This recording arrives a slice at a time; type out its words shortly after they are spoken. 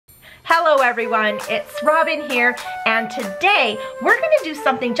Hello everyone, it's Robin here, and today we're going to do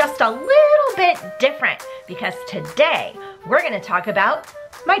something just a little bit different because today we're going to talk about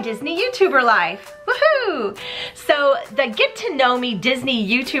my Disney YouTuber life. Woohoo! So the Get to Know Me Disney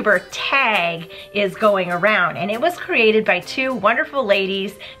YouTuber tag is going around, and it was created by two wonderful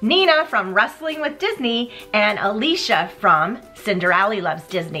ladies, Nina from Wrestling with Disney and Alicia from Cinder Ali Loves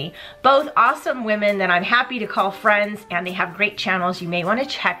Disney. Both awesome women that I'm happy to call friends, and they have great channels. You may want to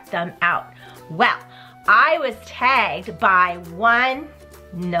check them out. Well, I was tagged by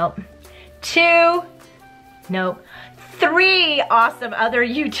three awesome other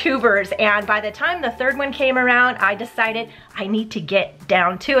YouTubers, and by the time the third one came around, I decided I need to get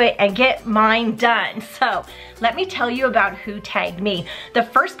down to it and get mine done. So let me tell you about who tagged me. The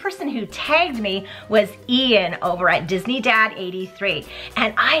first person who tagged me was Ian over at Disneydad 83,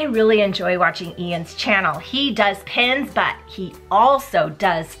 and I really enjoy watching Ian's channel. He does pins, but he also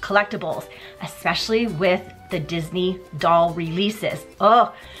does collectibles, especially with the Disney doll releases.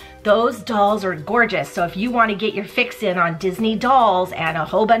 Oh, those dolls are gorgeous. So if you want to get your fix in on Disney dolls and a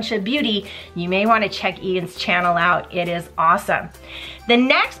whole bunch of beauty, you may want to check Ian's channel out. It is awesome. The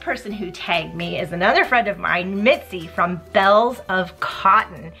next person who tagged me is another friend of mine, Mitzi from Belle's of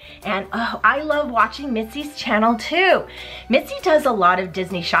Cotton. And oh, I love watching Mitzi's channel too. Mitzi does a lot of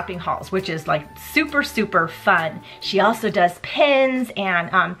Disney shopping hauls, which is like super, super fun. She also does pins,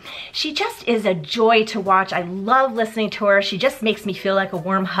 and she just is a joy to watch. I love listening to her. She just makes me feel like a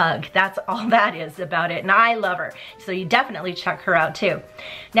warm hug. That's all that is about it, and I love her. So you definitely check her out too.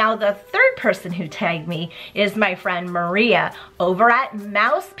 Now the third person who tagged me is my friend Maria over at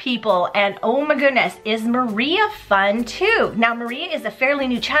Mouse People, and oh my goodness, is Maria fun too. Now Maria is a fairly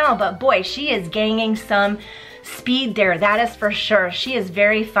new channel, but boy, she is gaining some speed there, that is for sure. She is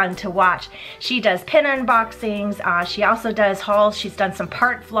very fun to watch. She does pin unboxings, she also does hauls, she's done some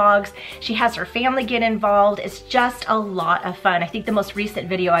part vlogs, she has her family get involved. It's just a lot of fun. I think the most recent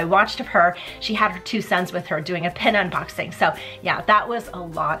video I watched of her, she had her two sons with her doing a pin unboxing. So yeah, that was a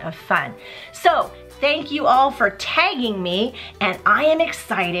lot of fun. So thank you all for tagging me, and I am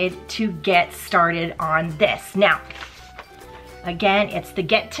excited to get started on this. Now, again, it's the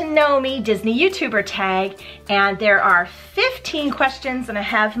Get to Know Me Disney YouTuber tag, and there are 15 questions, and I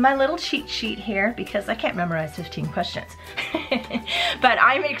have my little cheat sheet here because I can't memorize 15 questions. But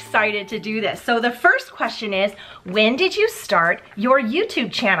I'm excited to do this. So the first question is, when did you start your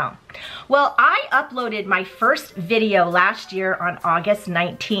YouTube channel? Well, I uploaded my first video last year on August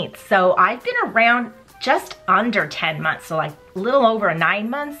 19th, so I've been around just under 10 months, so like a little over 9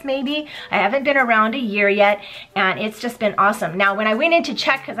 months maybe. I haven't been around a year yet, and it's just been awesome. Now when I went in to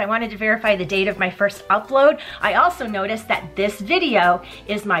check, because I wanted to verify the date of my first upload, I also noticed that this video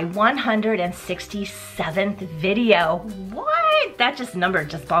is my 167th video. What? That number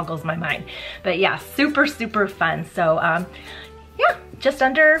just boggles my mind. But yeah, super, super fun. So yeah, just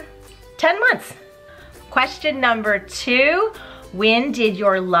under 10 months. Question number 2. When did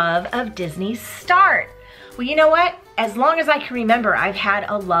your love of Disney start? Well, you know what? As long as I can remember, I've had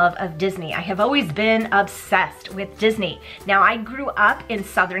a love of Disney. I have always been obsessed with Disney. Now, I grew up in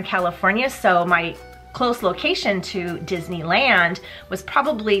Southern California, so my close location to Disneyland was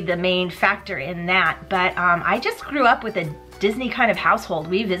probably the main factor in that. But I just grew up with a Disney kind of household.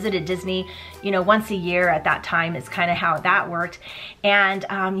 We visited Disney, you know, once a year at that time is kind of how that worked. And,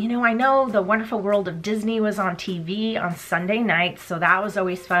 you know, I know The Wonderful World of Disney was on TV on Sunday nights, so that was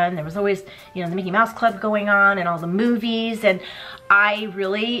always fun. There was always, you know, the Mickey Mouse Club going on and all the movies, and I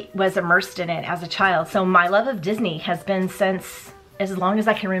really was immersed in it as a child. So my love of Disney has been since as long as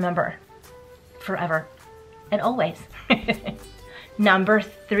I can remember. Forever and always. Number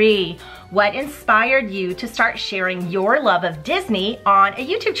 3, what inspired you to start sharing your love of Disney on a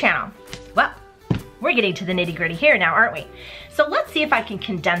YouTube channel? Well, we're getting to the nitty-gritty here now, aren't we? So let's see if I can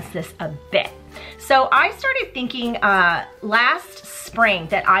condense this a bit. So I started thinking last spring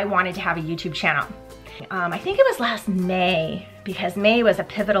that I wanted to have a YouTube channel. I think it was last May, because May was a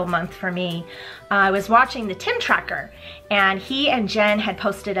pivotal month for me. I was watching the Tim Tracker, and he and Jen had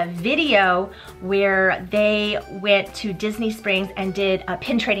posted a video where they went to Disney Springs and did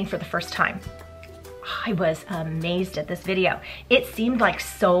pin trading for the first time. I was amazed at this video. It seemed like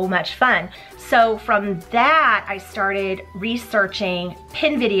so much fun. So from that, I started researching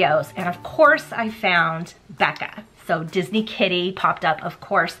pin videos, and of course I found Becca. So Disney Kitty popped up, of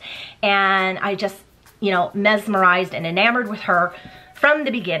course, and I just, you know, mesmerized and enamored with her from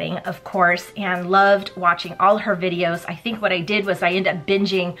the beginning, of course, and loved watching all her videos. I think what I did was I ended up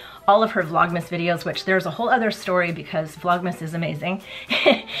binging all of her Vlogmas videos, which there's a whole other story because Vlogmas is amazing.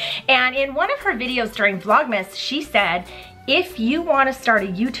 And in one of her videos during Vlogmas, she said, if you want to start a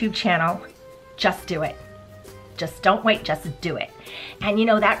YouTube channel, just do it. Just don't wait, just do it. And you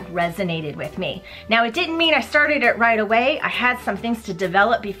know, that resonated with me. Now, it didn't mean I started it right away. I had some things to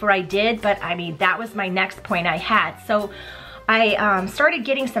develop before I did, but I mean, that was my next point I had. So I started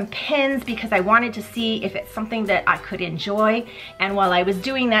getting some pins because I wanted to see if it's something that I could enjoy. And while I was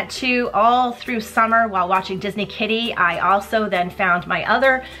doing that too, all through summer while watching Disney Kitty, I also then found my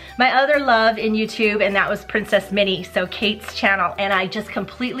other love in YouTube, and that was Princess Minnie, so Kate's channel. And I just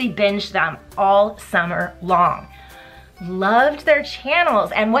completely binged them all summer long. Loved their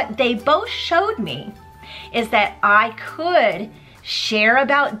channels, and what they both showed me is that I could share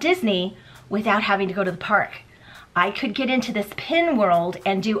about Disney without having to go to the park. I could get into this pin world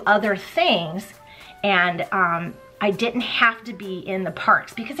and do other things, and I didn't have to be in the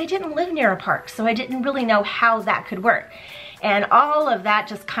parks because I didn't live near a park, so I didn't really know how that could work. And all of that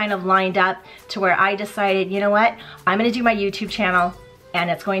just kind of lined up to where I decided, you know what, I'm gonna do my YouTube channel, and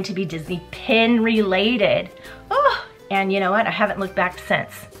it's going to be Disney pin related. Oh, and you know what, I haven't looked back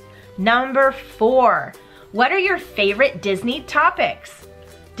since. Number 4, what are your favorite Disney topics?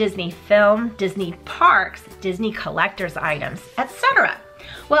 Disney film, Disney parks, Disney collector's items, etc.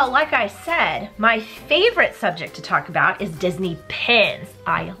 Well, like I said, my favorite subject to talk about is Disney pins.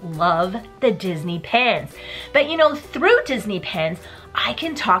 I love the Disney pins. But you know, through Disney pins, I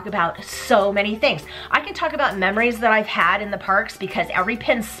can talk about so many things. I can talk about memories that I've had in the parks because every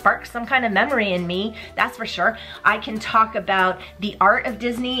pin sparks some kind of memory in me, that's for sure. I can talk about the art of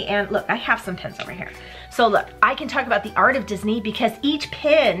Disney, and look, I have some pins over here. So look, I can talk about the art of Disney because each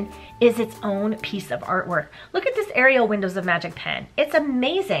pin is its own piece of artwork. Look at this Ariel Windows of Magic pen. It's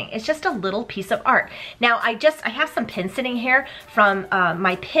amazing. It's just a little piece of art. Now, I have some pins sitting here from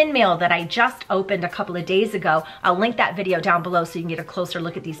my pin mail that I just opened a couple of days ago. I'll link that video down below so you can get a closer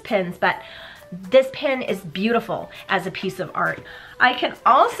look at these pins, but this pin is beautiful as a piece of art. I can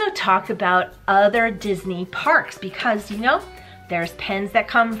also talk about other Disney parks because, you know, there's pins that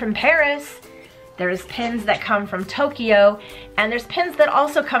come from Paris, there's pins that come from Tokyo, and there's pins that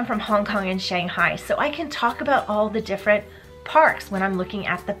also come from Hong Kong and Shanghai. So I can talk about all the different parks when I'm looking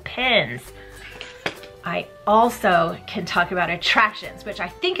at the pins. I also can talk about attractions, which I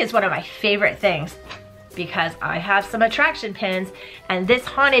think is one of my favorite things because I have some attraction pins, and this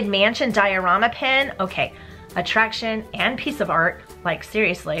Haunted Mansion diorama pin, okay, attraction and piece of art, like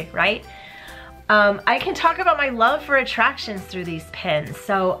seriously, right? I can talk about my love for attractions through these pins.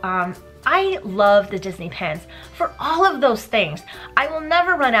 So I love the Disney pins for all of those things. I will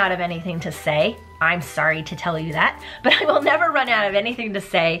never run out of anything to say. I'm sorry to tell you that, but I will never run out of anything to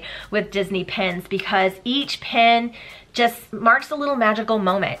say with Disney pins because each pin just marks a little magical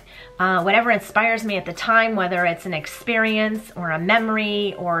moment. Whatever inspires me at the time, whether it's an experience or a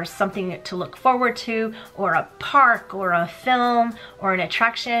memory or something to look forward to or a park or a film or an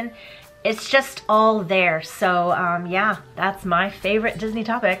attraction, it's just all there. So yeah, that's my favorite Disney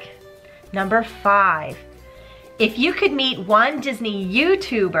topic. Number 5, if you could meet one Disney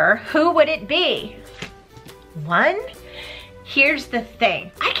YouTuber, who would it be? One? Here's the thing,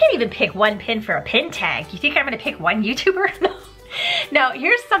 I can't even pick one pin for a pin tag. You think I'm gonna pick one YouTuber? No. Now,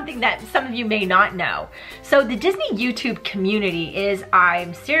 here's something that some of you may not know. So the Disney YouTube community is,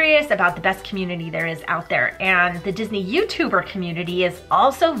 I'm serious about the best community there is out there. And the Disney YouTuber community is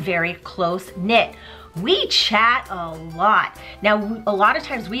also very close knit. We chat a lot. Now, a lot of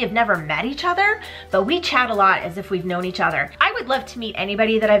times we have never met each other, but we chat a lot as if we've known each other. I would love to meet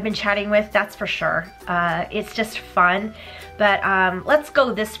anybody that I've been chatting with, that's for sure. It's just fun, but let's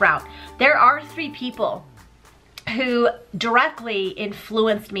go this route. There are 3 people who directly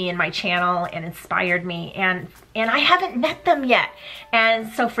influenced me in my channel and inspired me, and I haven't met them yet. And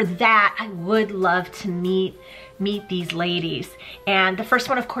so for that, I would love to meet these ladies. And the first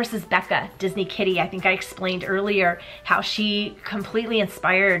one, of course, is Becca, Disney Kitty. I think I explained earlier how she completely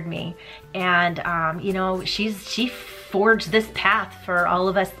inspired me. And you know, she forged this path for all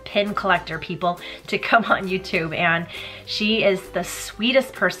of us pin collector people to come on YouTube, and she is the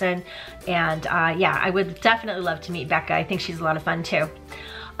sweetest person. And yeah, I would definitely love to meet Becca. I think she's a lot of fun too.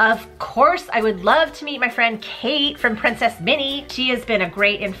 Of course, I would love to meet my friend Kate from Princess Minnie. She has been a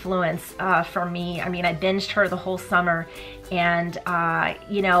great influence for me. I mean, I binged her the whole summer, and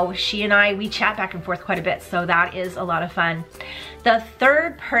you know, she and we chat back and forth quite a bit, so that is a lot of fun. The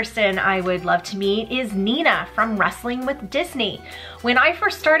third person I would love to meet is Nina from Wrestling with Disney. When I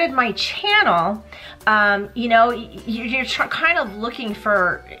first started my channel, you know, you're kind of looking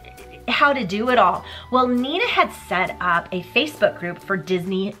for how to do it all. Well, Nina had set up a Facebook group for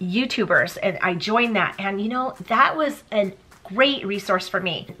Disney YouTubers, and I joined that, and you know, that was a great resource for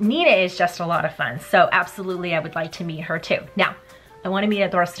me. Nina is just a lot of fun, so absolutely I would like to meet her too. Now, I want to meet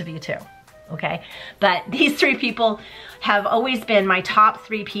the rest of you too, okay? But these 3 people have always been my top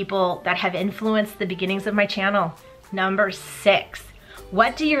 3 people that have influenced the beginnings of my channel. Number 6,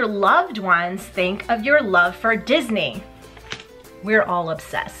 what do your loved ones think of your love for Disney? We're all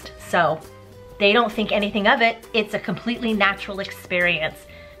obsessed, so they don't think anything of it. It's a completely natural experience,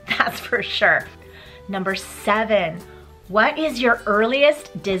 that's for sure. Number 7, what is your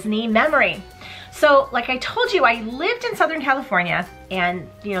earliest Disney memory? So like I told you, I lived in Southern California, and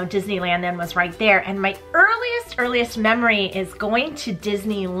you know, Disneyland then was right there. And my earliest memory is going to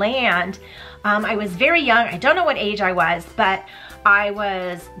Disneyland. I was very young. I don't know what age I was, but I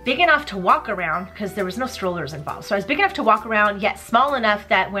was big enough to walk around because there was no strollers involved. So I was big enough to walk around, yet small enough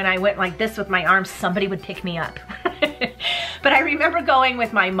that when I went like this with my arms, somebody would pick me up. But I remember going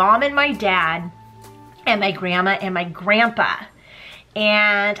with my mom and my dad and my grandma and my grandpa.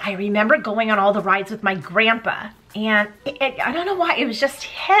 And I remember going on all the rides with my grandpa. And I don't know why, it was just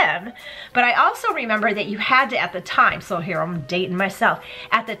him. But I also remember that you had to, at the time, so here I'm dating myself.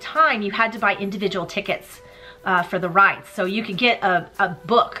 At the time, you had to buy individual tickets for the rides. So you could get a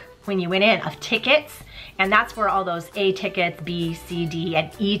book when you went in of tickets, and that's where all those A tickets, B, C, D,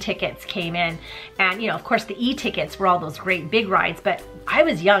 and E tickets came in. And you know, of course the E tickets were all those great big rides, but I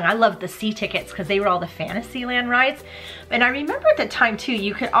was young, I loved the C tickets because they were all the Fantasyland rides. And I remember at the time too,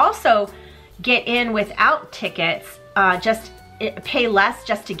 you could also get in without tickets, just pay less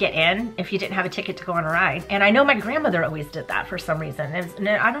just to get in if you didn't have a ticket to go on a ride. And I know my grandmother always did that for some reason. And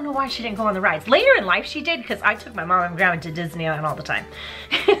I don't know why she didn't go on the rides. Later in life she did, because I took my mom and grandma to Disneyland all the time.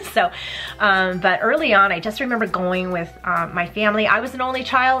 So, but early on I just remember going with my family. I was an only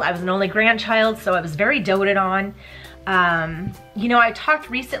child, I was an only grandchild, so I was very doted on. You know, I talked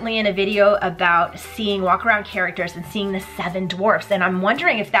recently in a video about seeing walk around characters and seeing the 7 dwarfs, and I'm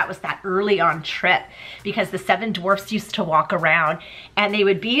wondering if that was that early on trip, because the 7 dwarfs used to walk around and they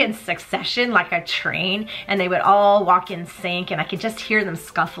would be in succession like a train, and they would all walk in sync, and I could just hear them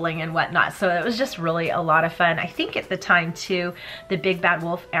scuffling and whatnot. So it was just really a lot of fun. I think at the time too, the Big Bad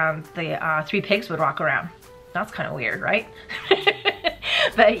Wolf and the 3 pigs would walk around. That's kind of weird, right?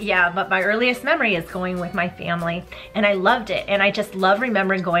 But yeah, but my earliest memory is going with my family, and I loved it. And I just love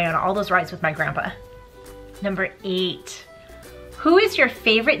remembering going on all those rides with my grandpa. Number 8, who is your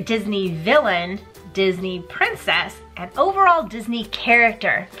favorite Disney villain, Disney princess, and overall Disney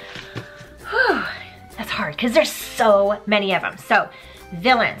character? Whew, that's hard because there's so many of them. So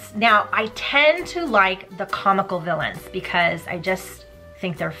villains. Now I tend to like the comical villains because I just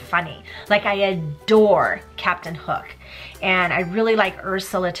think they're funny. Like I adore Captain Hook, and I really like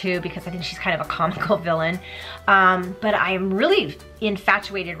Ursula too because I think she's kind of a comical villain. But I'm really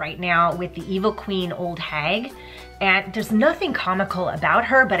infatuated right now with the evil queen Old Hag, and there's nothing comical about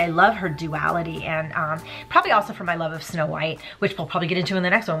her, but I love her duality, and probably also for my love of Snow White, which we'll probably get into in the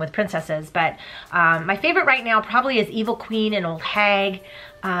next one with princesses. But my favorite right now probably is Evil Queen and Old Hag.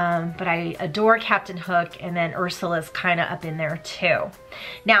 But I adore Captain Hook, and then Ursula's kind of up in there too.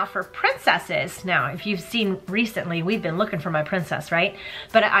 Now for princesses, now if you've seen recently, we've been looking for my princess, right?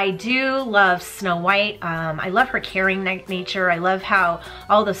 But I do love Snow White. I love her caring nature. I love how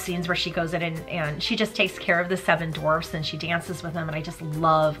all those scenes where she goes in and she just takes care of the 7 dwarfs and she dances with them, and I just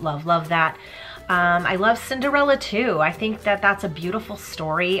love, love, love that. I love Cinderella too. I think that that's a beautiful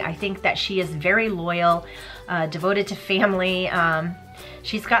story. I think that she is very loyal, devoted to family.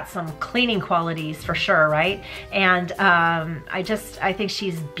 She's got some cleaning qualities for sure, right? And I think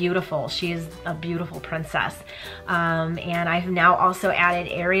she's beautiful. She is a beautiful princess. And I've now also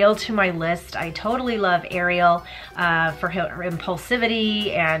added Ariel to my list. I totally love Ariel for her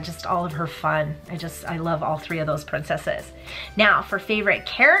impulsivity and just all of her fun. I love all 3 of those princesses. Now for favorite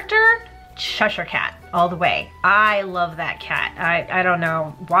character, Cheshire Cat all the way. I love that cat. I don't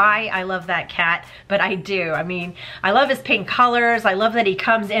know why I love that cat, but I do. I mean, I love his pink colors. I love that he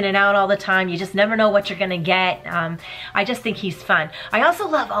comes in and out all the time. You just never know what you're gonna get. I just think he's fun. I also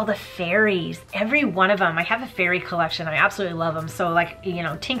love all the fairies, every one of them. I have a fairy collection. I absolutely love them. So like, you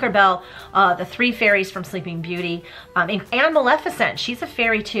know, Tinkerbell, the 3 fairies from Sleeping Beauty, and Maleficent, she's a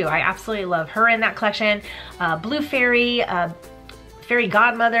fairy too. I absolutely love her in that collection. Blue Fairy, Fairy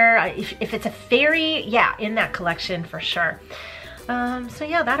Godmother, if it's a fairy, yeah, in that collection for sure. So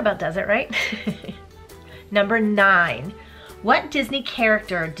yeah, that about does it, right? Number 9, what Disney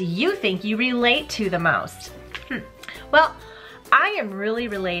character do you think you relate to the most? Well, I am really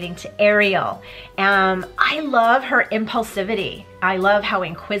relating to Ariel. I love her impulsivity. I love how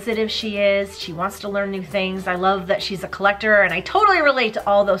inquisitive she is. She wants to learn new things. I love that she's a collector, and I totally relate to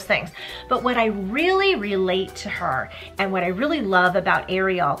all those things. But what I really relate to her and what I really love about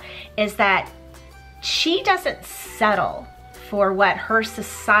Ariel is that she doesn't settle for what her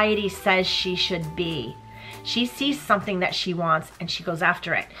society says she should be. She sees something that she wants and she goes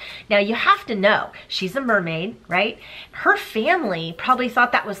after it. Now you have to know, she's a mermaid, right? Her family probably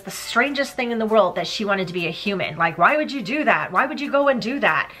thought that was the strangest thing in the world, that she wanted to be a human. Like, why would you do that? Why would you go and do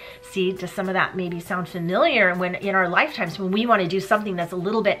that? See, does some of that maybe sound familiar when in our lifetimes when we want to do something that's a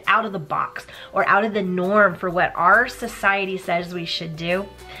little bit out of the box or out of the norm for what our society says we should do?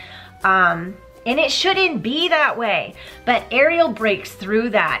 And it shouldn't be that way. But Ariel breaks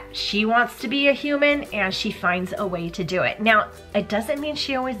through that. She wants to be a human and she finds a way to do it. Now, it doesn't mean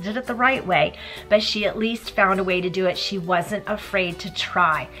she always did it the right way, but she at least found a way to do it. She wasn't afraid to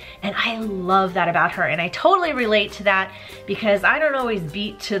try. And I love that about her. And I totally relate to that because I don't always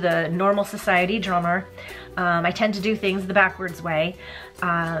beat to the normal society drummer. I tend to do things the backwards way.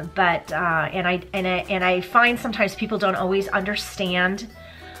 And I find sometimes people don't always understand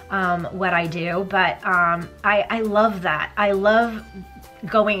what I do, but I love that. I love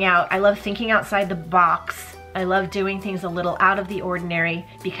going out. I love thinking outside the box. I love doing things a little out of the ordinary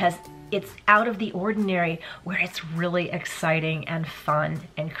because it's out of the ordinary where it's really exciting and fun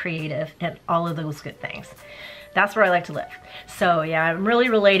and creative and all of those good things. That's where I like to live. So yeah, I'm really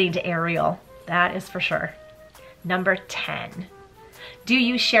relating to Ariel. That is for sure. Number 10. Do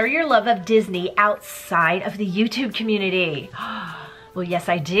you share your love of Disney outside of the YouTube community? Well, yes,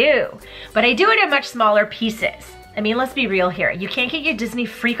 I do, but I do it in much smaller pieces. I mean, let's be real here. You can't get your Disney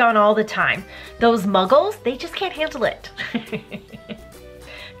freak on all the time. Those muggles, they just can't handle it.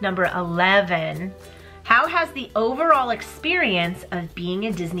 Number 11, how has the overall experience of being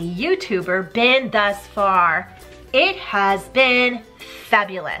a Disney YouTuber been thus far? It has been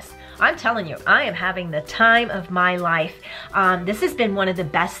fabulous. I'm telling you, I am having the time of my life. This has been one of the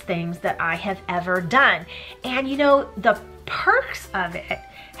best things that I have ever done. And you know, the perks of it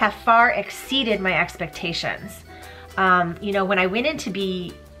have far exceeded my expectations. You know, when I went in to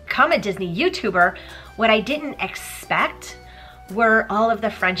become a Disney YouTuber, what I didn't expect were all of the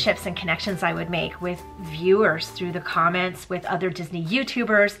friendships and connections I would make with viewers through the comments, with other Disney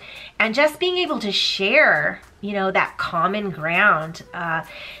YouTubers, and just being able to share, you know, that common ground.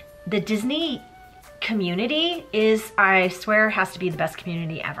 The Disney community is, I swear, has to be the best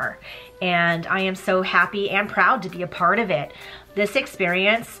community ever. And I am so happy and proud to be a part of it. This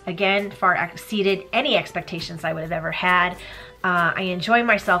experience, again, far exceeded any expectations I would have ever had. I enjoy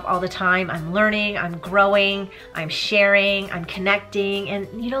myself all the time. I'm learning, I'm growing, I'm sharing, I'm connecting,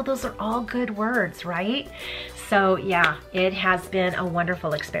 and you know, those are all good words, right? So yeah, it has been a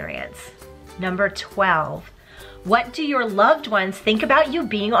wonderful experience. Number 12, what do your loved ones think about you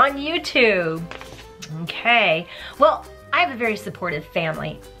being on YouTube? Okay, well, I have a very supportive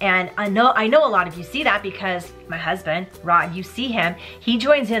family, and I know a lot of you see that because my husband, Rod, you see him, he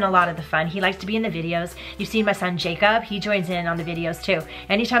joins in a lot of the fun. He likes to be in the videos. You see my son Jacob, he joins in on the videos too.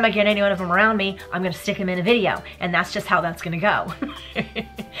 Anytime I get any one of them around me, I'm gonna stick him in a video, and that's just how that's gonna go.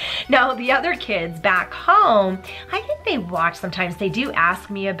 Now, the other kids back home, I think they watch sometimes. They do ask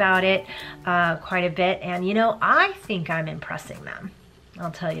me about it quite a bit, and you know, I think I'm impressing them.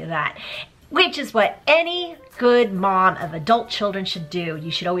 I'll tell you that. Which is what any good mom of adult children should do.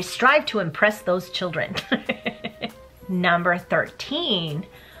 You should always strive to impress those children. Number 13,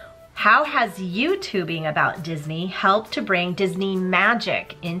 how has YouTubing about Disney helped to bring Disney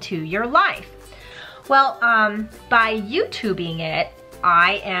magic into your life? Well, by YouTubing it,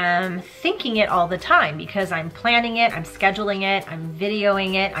 I am thinking it all the time because I'm planning it, I'm scheduling it, I'm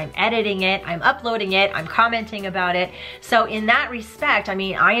videoing it, I'm editing it, I'm uploading it, I'm commenting about it. So in that respect, I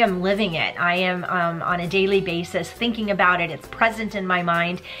mean, I am living it. I am on a daily basis thinking about it. It's present in my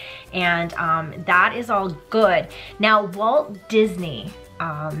mind, and that is all good. Now, Walt Disney,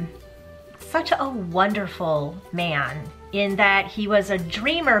 such a wonderful man in that he was a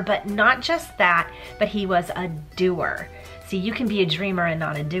dreamer, but not just that, but he was a doer. See, you can be a dreamer and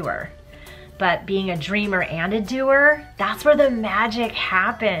not a doer. But being a dreamer and a doer, that's where the magic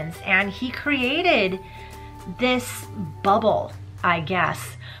happens. And he created this bubble, I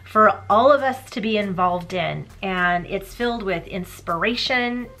guess, for all of us to be involved in. And it's filled with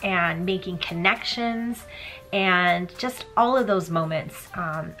inspiration and making connections and just all of those moments.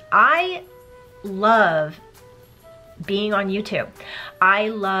 I love being on YouTube. I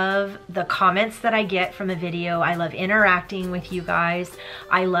love the comments that I get from a video. I love interacting with you guys.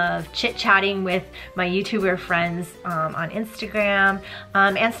 I love chit-chatting with my YouTuber friends on Instagram,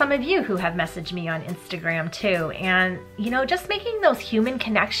 and some of you who have messaged me on Instagram too. And you know, just making those human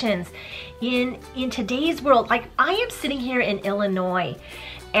connections in today's world. Like, I am sitting here in Illinois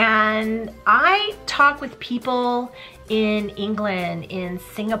and I talk with people in England, in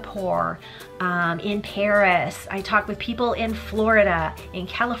Singapore, in Paris. I talk with people in Florida, in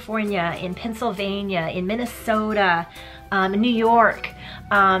California, in Pennsylvania, in Minnesota, in New York,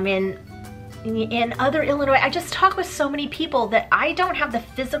 in other Illinois. I just talk with so many people that I don't have the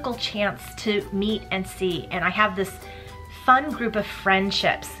physical chance to meet and see. And I have this fun group of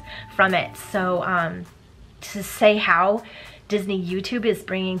friendships from it. So to say how Disney YouTube is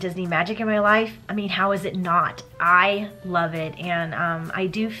bringing Disney magic in my life, I mean, how is it not? I love it, and I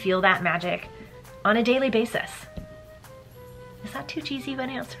do feel that magic on a daily basis. Is that too cheesy of an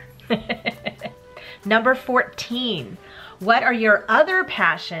answer? Number 14, what are your other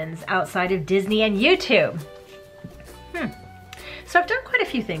passions outside of Disney and YouTube? So I've done quite a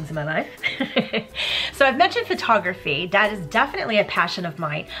few things in my life. So I've mentioned photography. That is definitely a passion of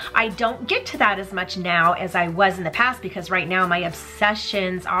mine. I don't get to that as much now as I was in the past, because right now my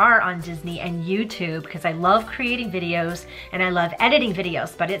obsessions are on Disney and YouTube, because I love creating videos and I love editing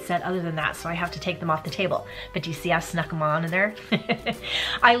videos, but it said other than that, so I have to take them off the table. But do you see I snuck them on in there?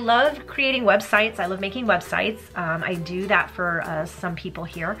 I love creating websites. I love making websites. I do that for some people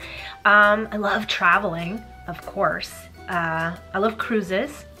here. I love traveling, of course. I love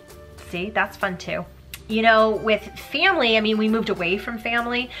cruises. See, that's fun too. You know, with family, I mean, we moved away from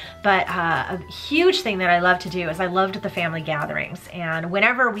family, but a huge thing that I love to do is I loved the family gatherings. And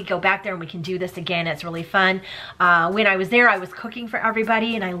whenever we go back there and we can do this again, it's really fun. When I was there, I was cooking for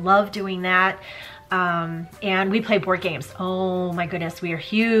everybody, and I love doing that. And we play board games. Oh my goodness, we are a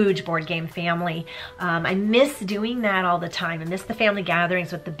huge board game family. I miss doing that all the time. I miss the family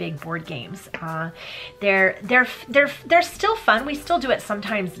gatherings with the big board games. They're still fun. We still do it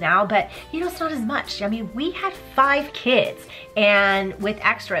sometimes now, but you know, it's not as much. I mean, we had 5 kids, and with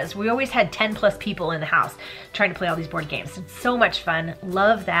extras, we always had 10+ people in the house trying to play all these board games. It's so much fun.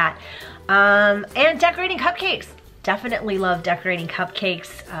 Love that. And decorating cupcakes. Definitely love decorating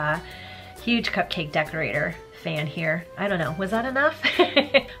cupcakes. Huge cupcake decorator fan here. I don't know, was that enough?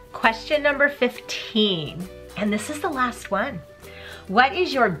 Question number 15, and this is the last one. What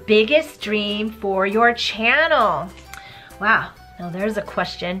is your biggest dream for your channel? Wow, now there's a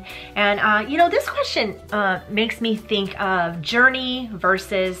question. And you know, this question makes me think of journey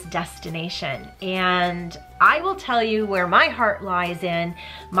versus destination. And I will tell you where my heart lies in.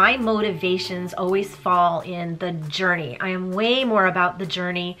 My motivations always fall in the journey. I am way more about the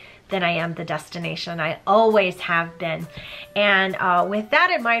journey than I am the destination. I always have been. And with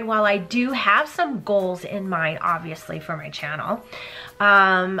that in mind, while I do have some goals in mind, obviously, for my channel,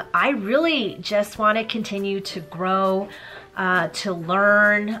 I really just want to continue to grow, to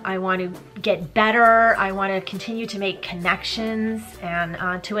learn. I want to get better. I want to continue to make connections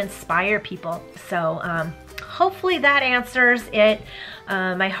and to inspire people. So hopefully that answers it.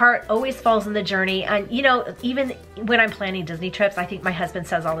 My heart always falls in the journey. And you know, even when I'm planning Disney trips, I think my husband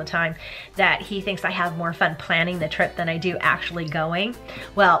says all the time that he thinks I have more fun planning the trip than I do actually going.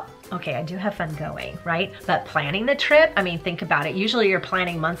 Well, okay, I do have fun going, right? But planning the trip, I mean, think about it. Usually you're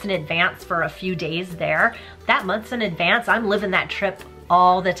planning months in advance for a few days there. That months in advance, I'm living that trip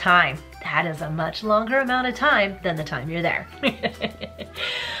all the time. That is a much longer amount of time than the time you're there.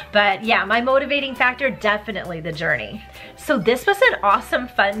 But yeah, my motivating factor, definitely the journey. So this was an awesome,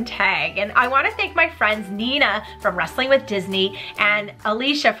 fun tag. And I want to thank my friends Nina from Wrestling with Disney and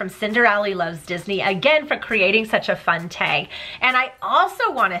Alicia from Cinder Ali Loves Disney again for creating such a fun tag. And I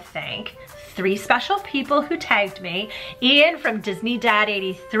also want to thank 3 special people who tagged me. Ian from Disneydad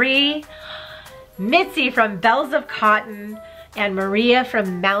 83, Mitzi from Bells of Cotton, and Maria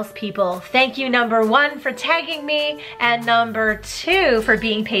from Mouse People. Thank you, number 1, for tagging me, and number 2 for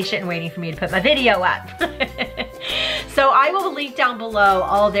being patient and waiting for me to put my video up. So I will link down below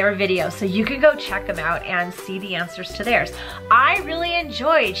all their videos so you can go check them out and see the answers to theirs. I really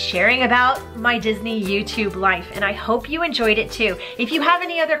enjoyed sharing about my Disney YouTube life, and I hope you enjoyed it too. If you have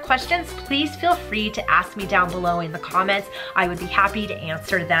any other questions, please feel free to ask me down below in the comments. I would be happy to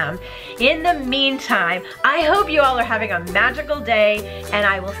answer them. In the meantime, I hope you all are having a magical day, and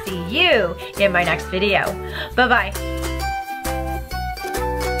I will see you in my next video. Bye-bye.